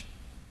church?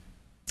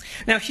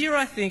 Now, here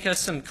I think are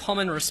some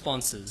common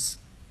responses.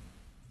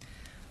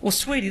 Well,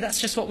 sweetie,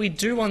 that's just what we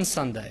do on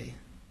Sunday.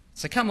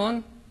 So come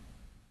on.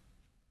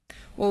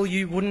 Well,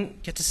 you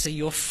wouldn't get to see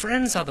your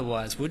friends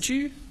otherwise, would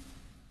you?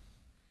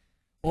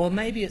 Or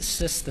maybe it's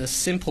just the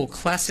simple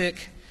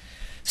classic,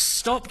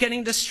 stop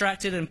getting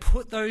distracted and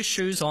put those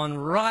shoes on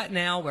right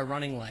now, we're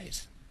running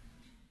late.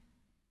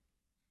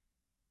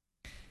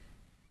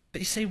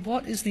 But you see,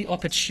 what is the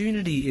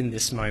opportunity in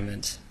this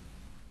moment?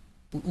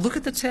 Look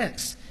at the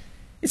text.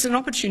 It's an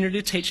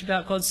opportunity to teach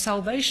about God's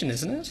salvation,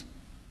 isn't it?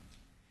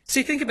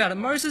 See, think about it.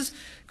 Moses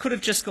could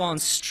have just gone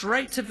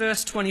straight to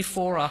verse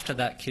 24 after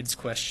that kid's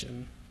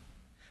question.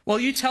 Well,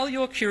 you tell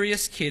your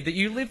curious kid that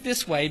you live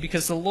this way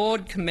because the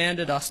Lord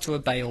commanded us to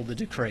obey all the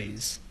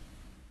decrees.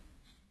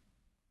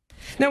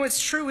 Now,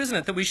 it's true, isn't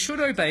it, that we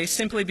should obey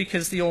simply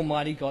because the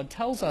Almighty God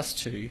tells us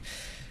to.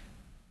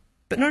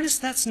 But notice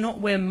that's not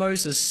where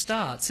Moses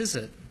starts, is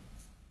it?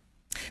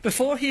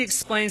 Before he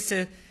asks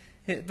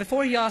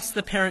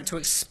the parent to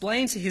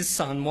explain to his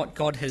son what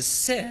God has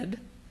said,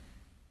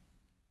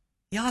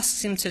 he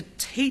asks him to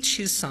teach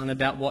his son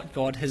about what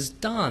God has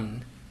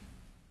done.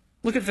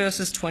 Look at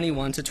verses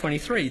 21 to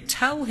 23.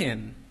 Tell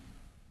him,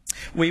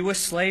 we were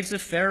slaves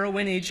of Pharaoh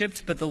in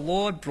Egypt, but the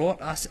Lord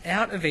brought us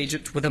out of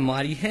Egypt with a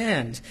mighty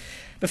hand.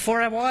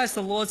 Before our eyes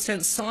the Lord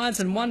sent signs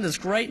and wonders,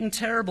 great and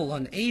terrible,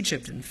 on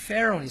Egypt and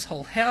Pharaoh and his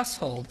whole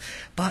household.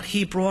 But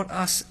he brought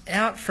us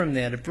out from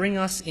there to bring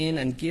us in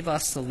and give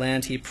us the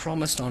land he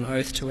promised on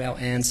oath to our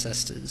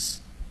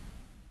ancestors.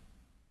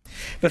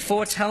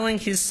 Before telling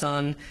his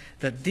son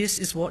that this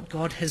is what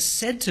God has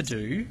said to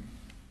do,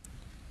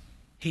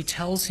 he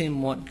tells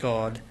him what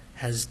God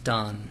has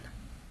done.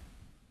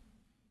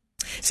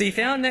 See, if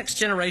our next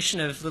generation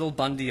of little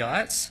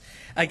Bundyites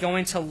are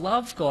going to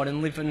love God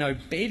and live in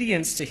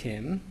obedience to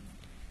him,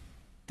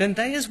 then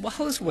they, as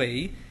well as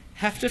we,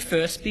 have to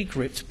first be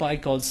gripped by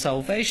God's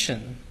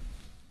salvation.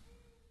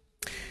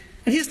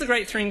 And here's the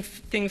great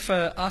thing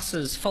for us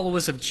as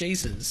followers of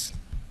Jesus.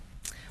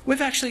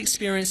 We've actually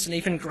experienced an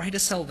even greater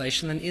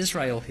salvation than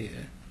Israel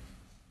here.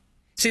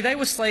 See, they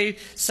were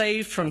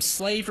saved from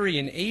slavery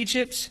in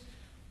Egypt.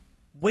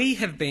 We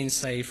have been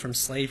saved from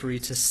slavery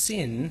to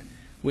sin,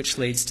 which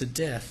leads to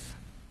death.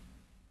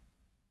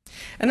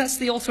 And that's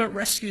the ultimate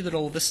rescue that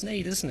all of us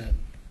need, isn't it?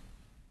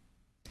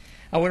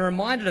 And we're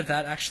reminded of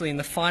that actually in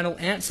the final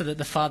answer that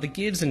the Father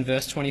gives in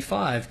verse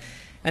 25.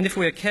 And if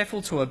we are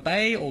careful to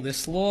obey all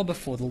this law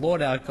before the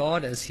Lord our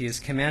God as he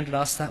has commanded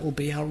us, that will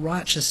be our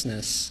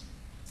righteousness.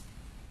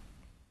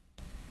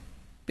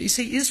 But you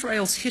see,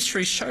 Israel's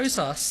history shows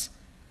us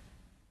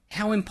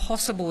how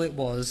impossible it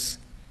was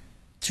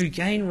to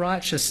gain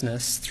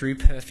righteousness through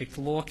perfect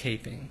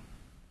law-keeping.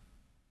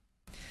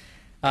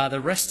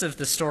 The rest of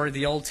the story of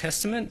the Old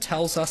Testament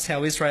tells us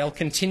how Israel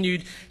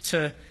continued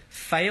to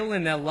fail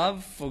in their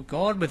love for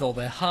God with all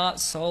their heart,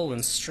 soul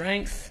and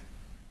strength,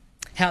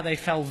 how they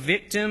fell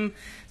victim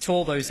to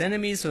all those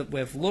enemies that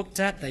we've looked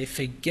at. They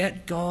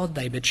forget God,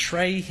 they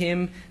betray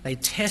him, they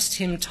test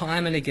him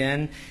time and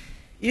again.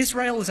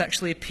 Israel is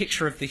actually a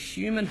picture of the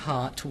human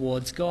heart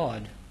towards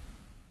God.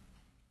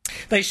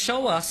 They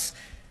show us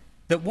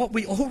that what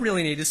we all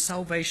really need is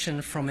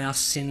salvation from our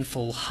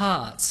sinful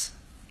hearts.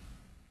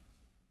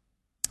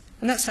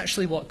 And that's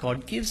actually what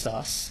God gives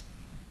us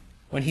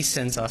when he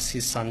sends us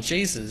his son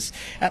Jesus.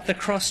 At the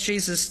cross,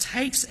 Jesus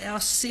takes our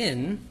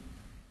sin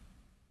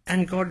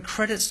and God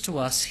credits to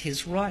us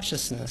his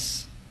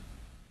righteousness.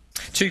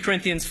 2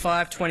 Corinthians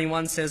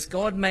 5:21 says,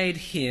 God made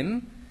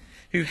him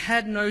who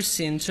had no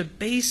sin to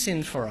be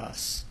sin for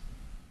us,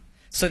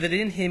 so that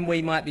in him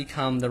we might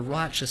become the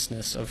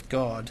righteousness of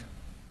God.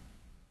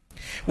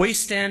 We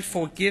stand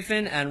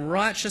forgiven and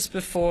righteous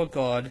before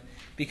God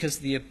because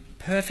of the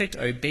perfect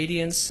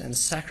obedience and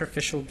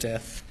sacrificial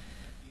death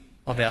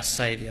of our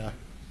Saviour.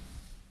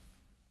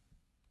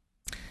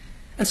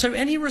 And so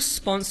any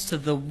response to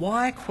the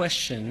why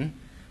question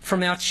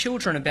from our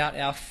children about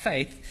our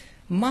faith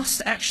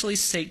must actually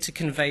seek to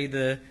convey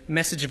the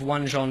message of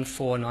 1 John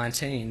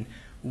 4:19.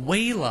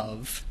 We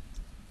love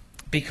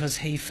because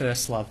he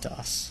first loved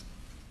us.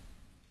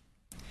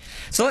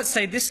 So let's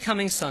say this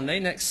coming Sunday,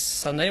 next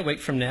Sunday, a week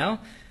from now,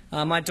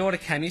 my daughter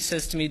Cami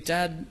says to me,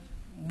 "Dad,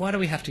 why do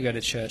we have to go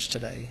to church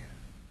today?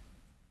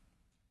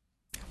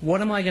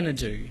 What am I going to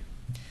do?"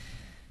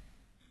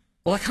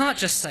 Well, I can't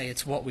just say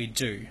it's what we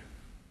do.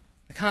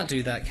 I can't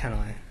do that, can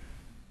I?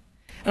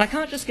 And I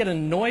can't just get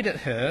annoyed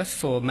at her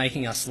for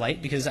making us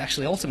late, because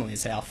actually ultimately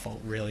it's our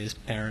fault really as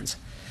parents.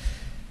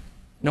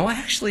 No, I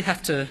actually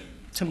have to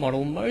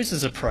model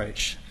Moses'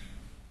 approach.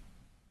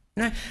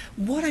 You know,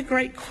 what a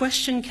great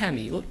question,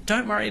 Cami. Look,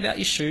 don't worry about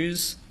your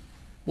shoes.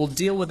 We'll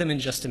deal with them in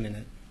just a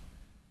minute.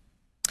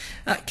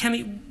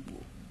 Cami,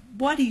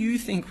 why do you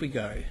think we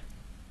go?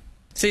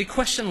 See, a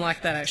question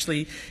like that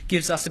actually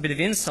gives us a bit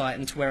of insight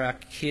into where our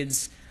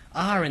kids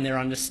are in their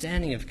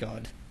understanding of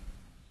God.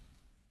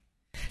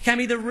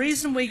 Cami, the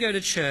reason we go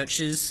to church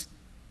is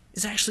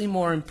actually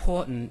more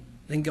important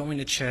than going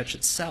to church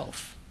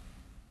itself.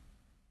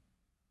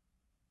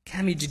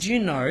 Cami, did you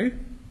know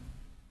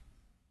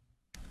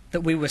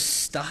that we were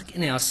stuck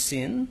in our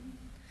sin?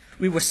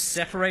 We were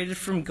separated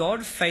from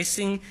God,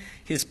 facing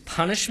his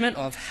punishment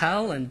of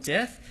hell and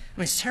death. I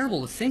mean, it's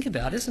terrible to think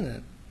about, isn't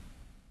it?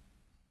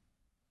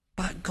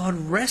 But God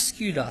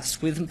rescued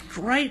us with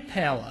great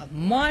power,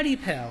 mighty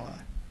power.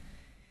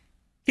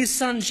 His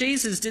son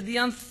Jesus did the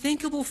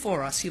unthinkable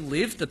for us. He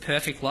lived the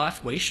perfect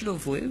life we should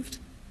have lived.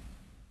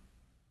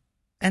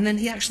 And then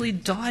he actually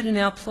died in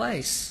our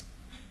place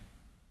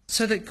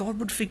so that God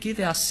would forgive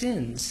our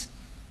sins.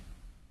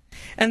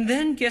 And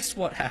then guess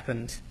what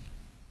happened?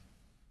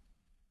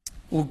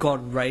 Well,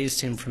 God raised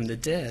him from the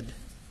dead.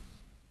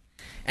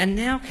 And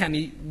now,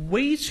 Cami,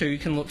 we too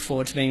can look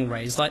forward to being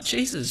raised like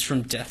Jesus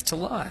from death to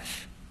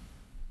life.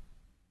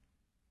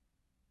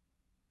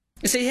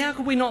 You see, how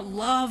could we not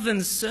love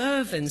and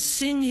serve and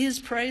sing his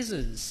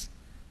praises?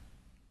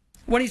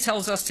 When he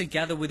tells us to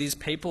gather with his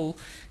people,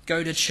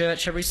 go to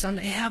church every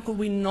Sunday, how could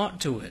we not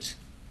do it?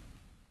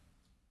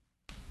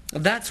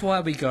 That's why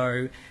we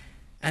go,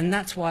 and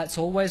that's why it's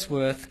always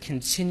worth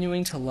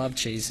continuing to love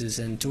Jesus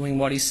and doing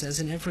what he says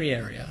in every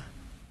area.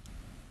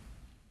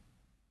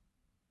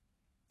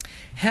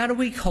 How do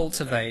we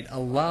cultivate a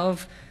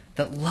love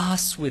that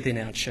lasts within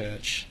our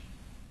church?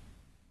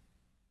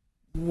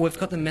 We've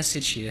got the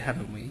message here,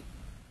 haven't we?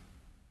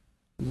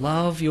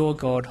 Love your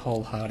God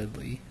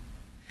wholeheartedly.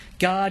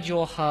 Guard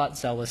your heart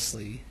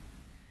zealously.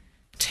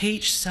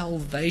 Teach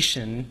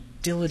salvation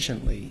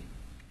diligently.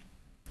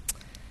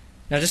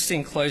 Now, just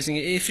in closing,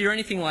 if you're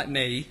anything like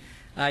me,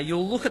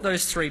 you'll look at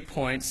those 3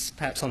 points,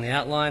 perhaps on the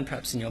outline,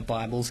 perhaps in your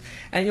Bibles,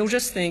 and you'll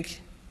just think,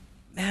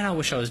 man, I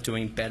wish I was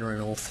doing better in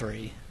all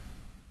 3.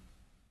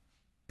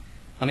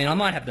 I mean, I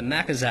might have the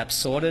Macca's app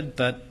sorted,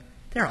 but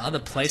there are other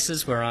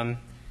places where I'm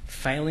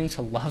failing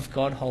to love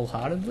God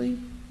wholeheartedly.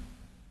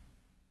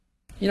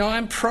 You know,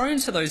 I'm prone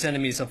to those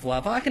enemies of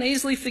love. I can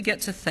easily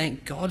forget to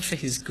thank God for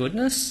his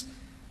goodness.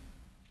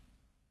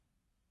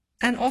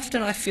 And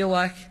often I feel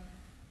like,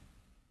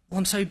 well,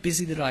 I'm so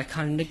busy that I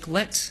kind of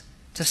neglect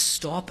to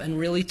stop and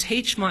really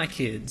teach my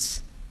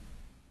kids.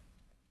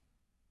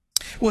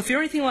 Well, if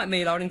you're anything like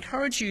me, I would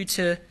encourage you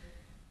to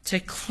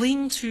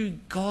cling to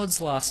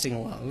God's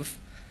lasting love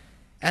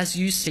as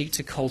you seek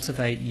to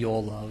cultivate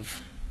your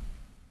love.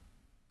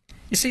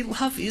 You see,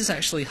 love is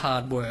actually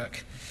hard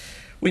work.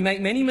 We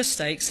make many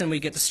mistakes and we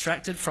get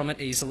distracted from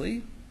it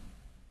easily.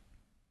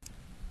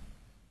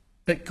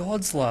 But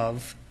God's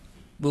love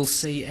will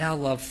see our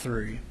love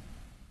through.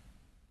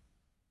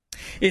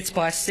 It's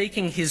by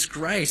seeking his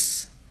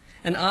grace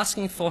and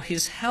asking for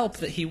his help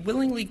that he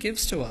willingly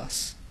gives to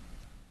us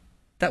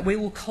that we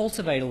will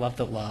cultivate a love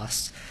that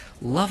lasts,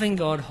 loving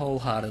God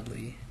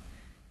wholeheartedly,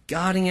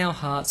 guarding our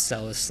hearts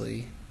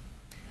zealously,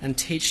 and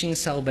teaching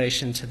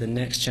salvation to the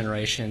next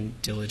generation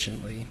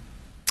diligently.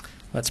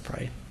 Let's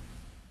pray.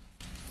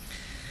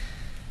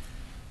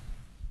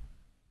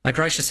 Our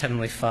gracious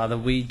Heavenly Father,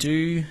 we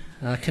do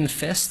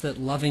confess that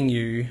loving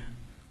you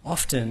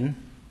often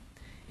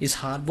is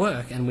hard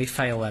work and we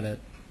fail at it.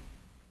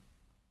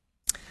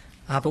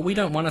 But we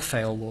don't want to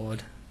fail,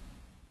 Lord.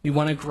 We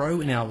want to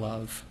grow in our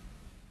love.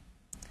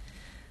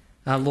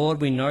 Lord,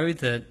 we know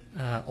that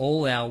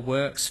all our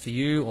works for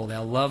you, all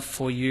our love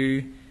for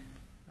you,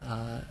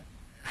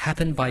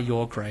 happen by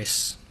your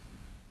grace,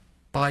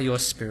 by your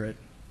Spirit.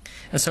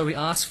 And so we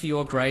ask for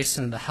your grace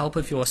and the help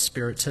of your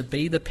Spirit to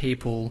be the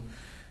people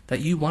that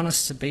you want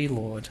us to be,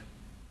 Lord.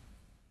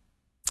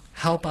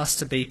 Help us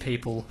to be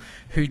people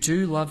who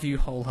do love you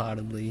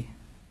wholeheartedly,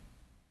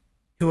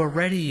 who are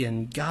ready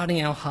and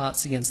guarding our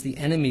hearts against the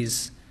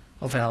enemies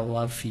of our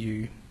love for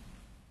you.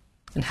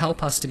 And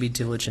help us to be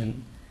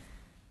diligent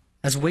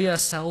as we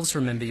ourselves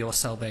remember your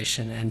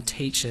salvation and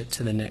teach it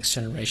to the next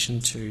generation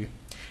too,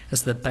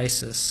 as the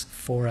basis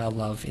for our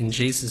love. In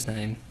Jesus'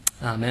 name,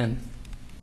 Amen.